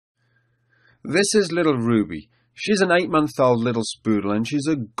This is little Ruby. She's an 8-month-old little spoodle and she's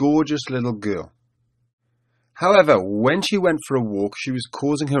a gorgeous little girl. However, when she went for a walk, she was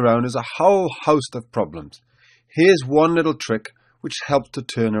causing her owners a whole host of problems. Here's one little trick which helped to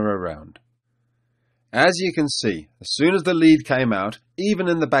turn her around. As you can see, as soon as the lead came out, even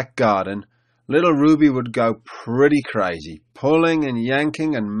in the back garden, little Ruby would go pretty crazy, pulling and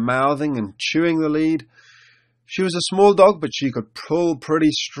yanking and mouthing and chewing the lead. She was a small dog, but she could pull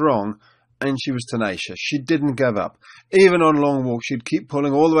pretty strong, and she was tenacious. She didn't give up. Even on long walks, she'd keep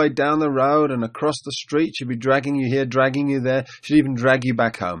pulling all the way down the road and across the street. She'd be dragging you here, dragging you there. She'd even drag you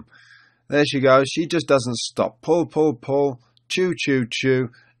back home. There she goes. She just doesn't stop. Pull, pull, pull, chew, chew, chew.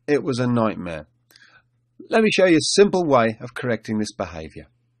 It was a nightmare. Let me show you a simple way of correcting this behaviour.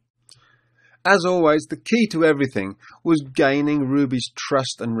 As always, the key to everything was gaining Ruby's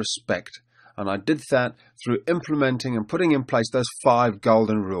trust and respect, and I did that through implementing and putting in place those 5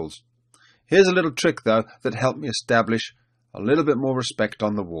 golden rules. Here's a little trick, though, that helped me establish a little bit more respect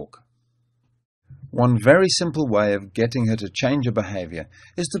on the walk. One very simple way of getting her to change her behaviour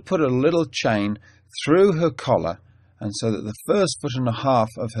is to put a little chain through her collar, and so that the first 1.5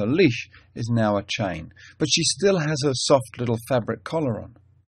 foot of her leash is now a chain, but she still has her soft little fabric collar on.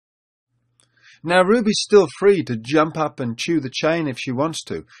 Now Ruby's still free to jump up and chew the chain if she wants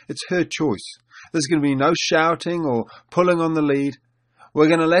to. It's her choice. There's going to be no shouting or pulling on the lead. We're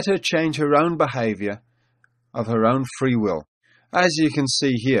going to let her change her own behaviour of her own free will. As you can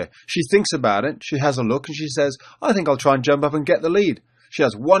see here, she thinks about it, she has a look and she says, I think I'll try and jump up and get the lead. She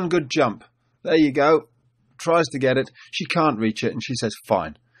has one good jump. There you go. Tries to get it. She can't reach it and she says,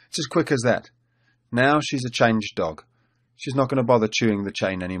 fine. It's as quick as that. Now she's a changed dog. She's not going to bother chewing the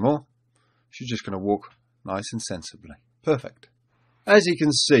chain anymore. She's just going to walk nice and sensibly. Perfect. As you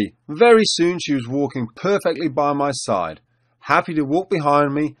can see, very soon she was walking perfectly by my side. Happy to walk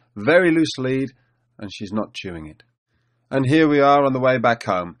behind me, very loose lead, and she's not chewing it. And here we are on the way back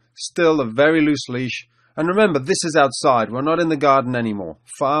home. Still a very loose leash. And remember, this is outside. We're not in the garden anymore.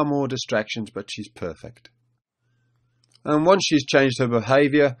 Far more distractions, but she's perfect. And once she's changed her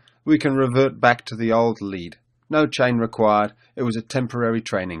behaviour, we can revert back to the old lead. No chain required. It was a temporary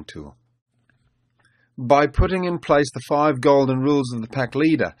training tool. By putting in place the 5 golden rules of the pack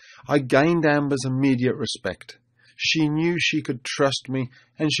leader, I gained Amber's immediate respect. She knew she could trust me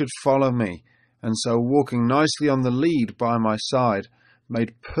and should follow me, and so walking nicely on the lead by my side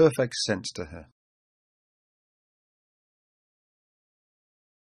made perfect sense to her.